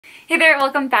Hey there,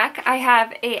 welcome back. I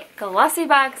have a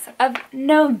Glossybox of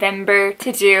November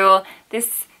to do.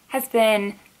 This has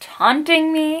been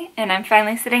taunting me and I'm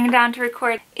finally sitting down to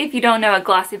record. If you don't know what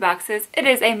Glossybox is, it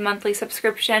is a monthly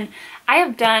subscription. I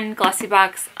have done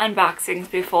Glossybox unboxings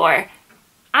before.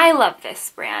 I love this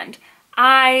brand. If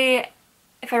I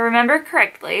remember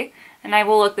correctly, and I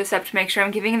will look this up to make sure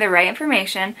I'm giving you the right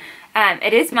information,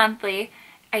 it is monthly.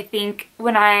 I think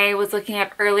when I was looking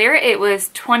up earlier, it was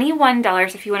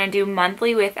 $21 if you want to do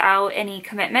monthly without any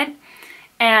commitment.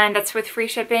 And that's with free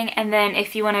shipping. And then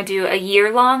if you want to do a year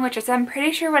long, which is I'm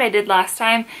pretty sure what I did last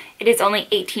time, it is only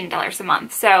 $18 a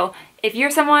month. So if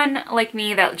you're someone like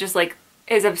me that just like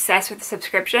is obsessed with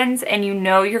subscriptions and you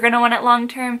know you're going to want it long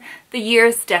term, the year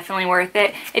is definitely worth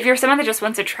it. If you're someone that just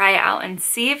wants to try it out and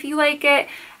see if you like it,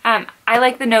 I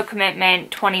like the no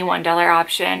commitment $21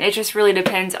 option. It just really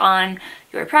depends on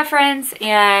your preference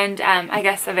and I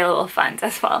guess available funds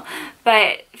as well.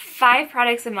 But 5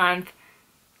 products a month,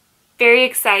 very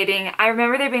exciting. I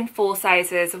remember there being full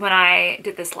sizes when I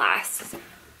did this last.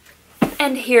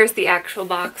 And here's the actual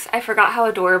box. I forgot how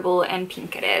adorable and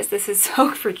pink it is. This is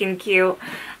so freaking cute.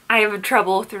 I have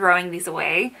trouble throwing these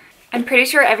away. I'm pretty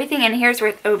sure everything in here is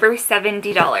worth over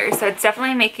 $70, so it's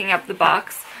definitely making up the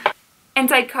box.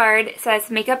 Inside card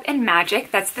says makeup and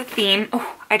magic. That's the theme.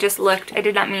 Oh, I just looked. I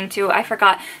did not mean to. I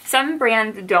forgot. Some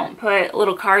brands don't put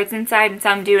little cards inside and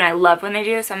some do, and I love when they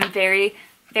do, so I'm very,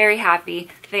 very happy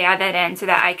they add that in so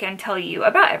that I can tell you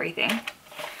about everything.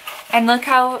 And look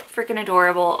how freaking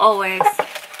adorable, always.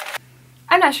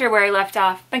 I'm not sure where I left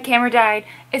off. My camera died.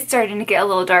 It's starting to get a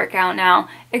little dark out now.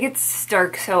 It gets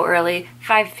dark so early.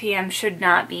 5 p.m. should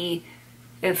not be,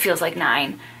 it feels like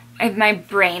 9. My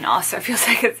brain also feels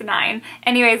like it's 9.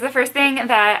 Anyways, the first thing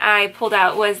that I pulled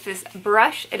out was this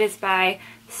brush. It is by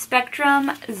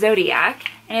Spectrum Zodiac,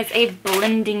 and it's a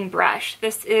blending brush.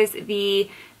 This is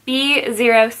the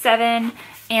B07,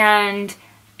 and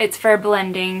it's for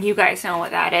blending. You guys know what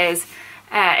that is.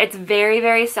 It's very,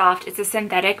 very soft. It's a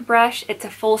synthetic brush. It's a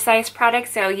full-size product,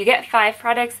 so you get 5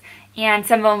 products, and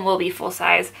some of them will be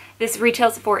full-size. This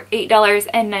retails for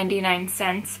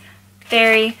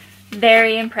 $8.99.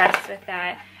 Very impressed with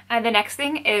that. The next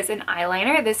thing is an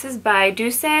eyeliner. This is by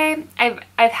Douce. I've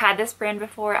had this brand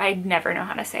before. I never know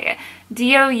how to say it.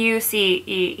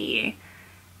 D-O-U-C-E-E.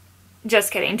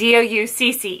 Just kidding.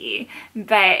 D-O-U-C-C-E.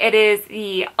 But it is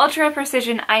the Ultra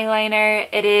Precision Eyeliner.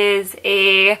 It is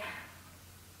a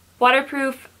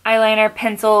waterproof eyeliner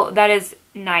pencil. That is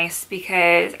nice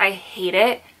because I hate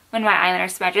it when my eyeliner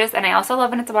smudges, and I also love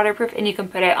when it's waterproof and you can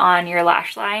put it on your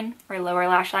lash line, or lower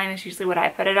lash line is usually what I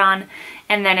put it on,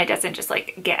 and then it doesn't just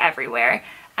like get everywhere.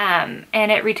 And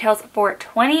it retails for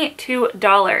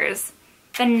 $22.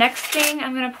 The next thing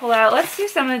I'm gonna pull out, let's do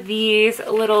some of these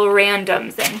little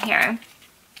randoms in here.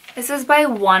 This is by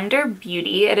Wander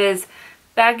Beauty. It is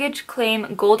Baggage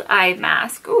Claim Gold Eye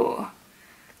Mask. Ooh.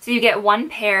 So you get 1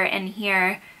 pair in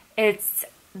here. It's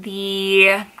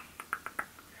the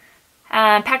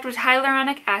packed with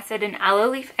hyaluronic acid and aloe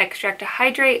leaf extract to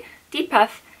hydrate,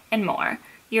 depuff, and more.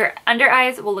 Your under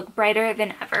eyes will look brighter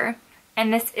than ever.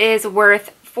 And this is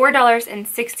worth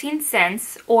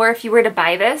 $4.16, or if you were to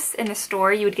buy this in the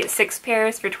store, you would get 6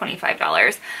 pairs for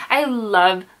 $25. I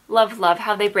love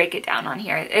how they break it down on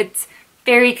here. It's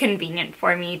very convenient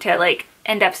for me to like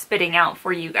end up spitting out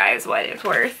for you guys what it's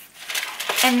worth.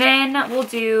 And then we'll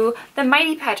do the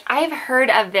Mighty Patch. I've heard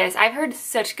of this. I've heard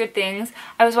such good things.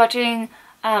 I was watching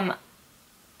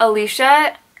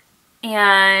Alicia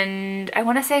and I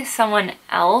want to say someone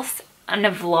else on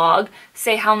a vlog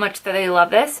say how much that they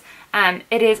love this.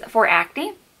 It is for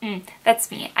acne. That's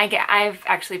me. I've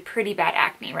actually pretty bad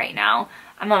acne right now.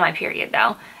 I'm on my period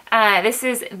though. This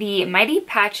is the Mighty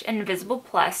Patch Invisible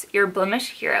Plus, your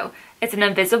blemish hero. It's an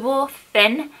invisibly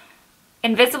thin,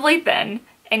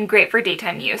 and great for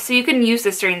daytime use. So you can use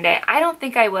this during the day. I don't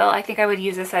think I will. I think I would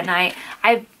use this at night.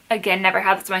 I've, again, never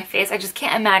had this on my face. I just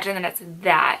can't imagine that it's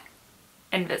that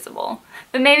invisible.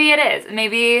 But maybe it is.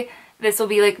 Maybe this will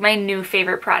be like my new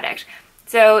favorite product.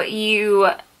 So you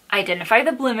identify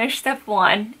the blemish, step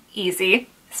 1, easy.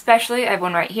 Especially, I have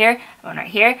one right here, I have one right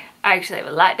here. I actually have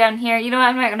a lot down here. You know what,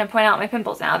 I'm not gonna point out my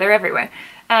pimples now, they're everywhere.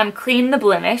 Clean the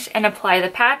blemish and apply the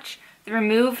patch.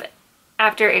 Remove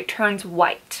after it turns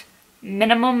white.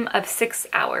 Minimum of 6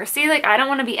 hours. See, like I don't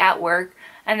want to be at work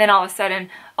and then all of a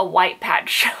sudden a white patch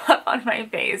show up on my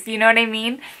face. You know what I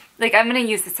mean? Like I'm going to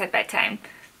use this at bedtime.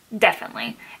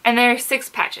 Definitely. And there are 6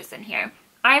 patches in here.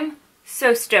 I'm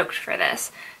so stoked for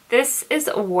this. This is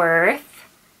worth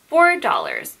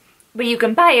 $4, but you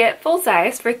can buy it full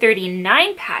size for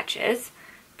 39 patches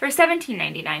for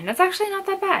 $17.99. That's actually not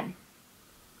that bad.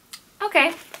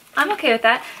 Okay, I'm okay with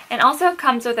that. And also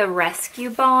comes with a rescue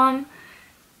balm.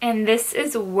 And this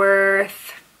is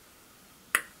worth,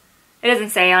 it doesn't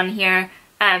say on here.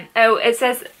 Oh, it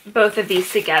says both of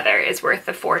these together is worth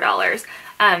the $4.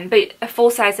 But a full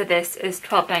size of this is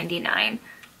 $12.99.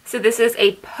 So this is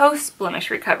a post-blemish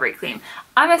recovery cream.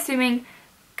 I'm assuming,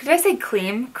 could I say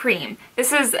cream? Cream.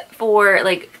 This is for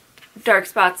like dark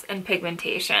spots and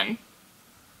pigmentation.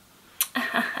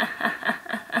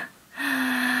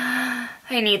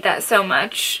 I need that so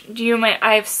much. Do you mind?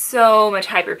 I have so much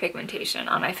hyperpigmentation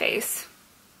on my face.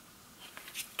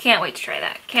 Can't wait to try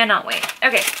that. Cannot wait.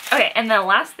 Okay, and the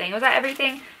last thing, was that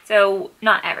everything? So,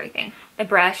 not everything. The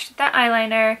brush, the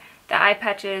eyeliner, the eye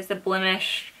patches, the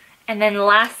blemish, and then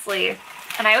lastly,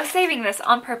 and I was saving this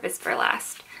on purpose for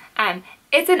last,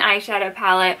 it's an eyeshadow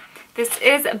palette. This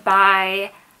is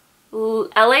by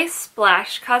LA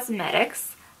Splash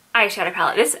Cosmetics eyeshadow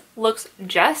palette. This looks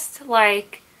just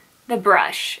like the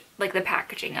brush, like the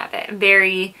packaging of it.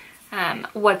 Very,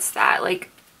 what's that? Like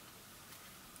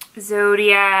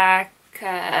zodiac,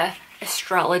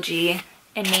 astrology,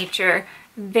 and nature.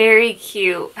 Very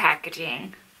cute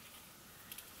packaging.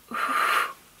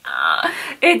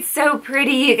 It's so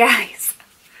pretty, you guys.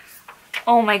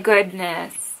 Oh my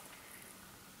goodness.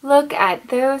 Look at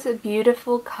those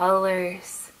beautiful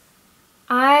colors.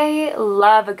 I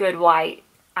love a good white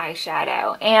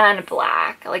eyeshadow and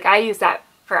black. Like I use that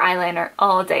for eyeliner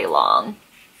all day long.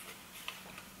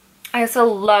 I also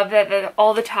love that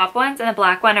all the top ones and the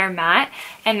black one are matte,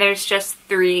 and there's just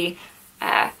 3,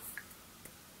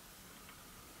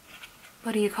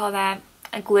 what do you call that?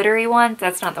 Glittery ones?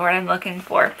 That's not the word I'm looking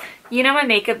for. You know my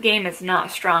makeup game is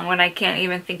not strong when I can't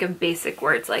even think of basic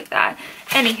words like that.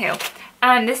 Anywho,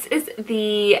 this is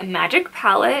the Magic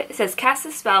Palette. It says, cast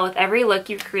a spell with every look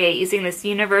you create using this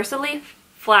universally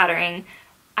flattering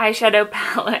eyeshadow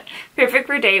palette, perfect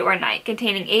for day or night,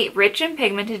 containing 8 rich and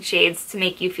pigmented shades to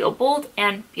make you feel bold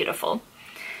and beautiful.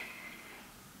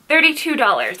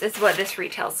 $32 is what this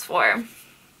retails for.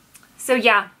 So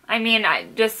yeah, I mean, I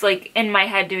just like in my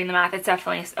head doing the math, it's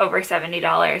definitely over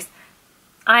 $70.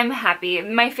 I'm happy.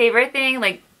 My favorite thing,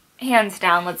 like hands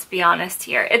down, let's be honest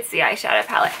here, it's the eyeshadow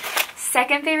palette.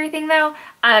 Second favorite thing though,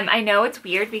 I know it's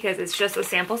weird because it's just a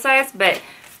sample size, but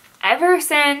ever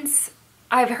since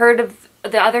I've heard of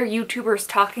the other YouTubers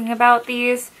talking about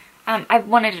these, I've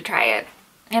wanted to try it.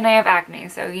 And I have acne,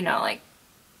 so you know, like,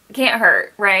 it can't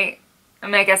hurt, right? I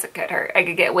mean, I guess it could hurt. I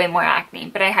could get way more acne,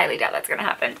 but I highly doubt that's gonna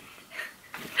happen.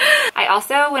 I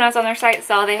also, when I was on their site,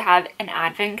 saw they have an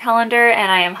advent calendar,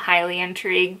 and I am highly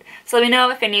intrigued. So let me know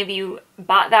if any of you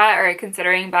bought that or are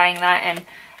considering buying that and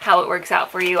how it works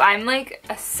out for you. I'm like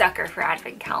a sucker for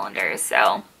advent calendars,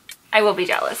 so I will be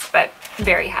jealous, but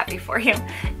very happy for you.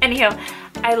 Anyhow,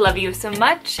 I love you so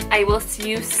much. I will see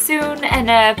you soon in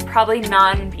a probably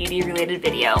non-beauty related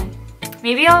video.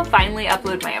 Maybe I'll finally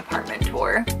upload my apartment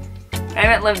tour. I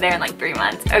haven't lived there in like 3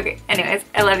 months. Okay, anyways,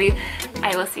 I love you.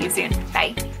 I will see you soon.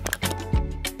 Bye.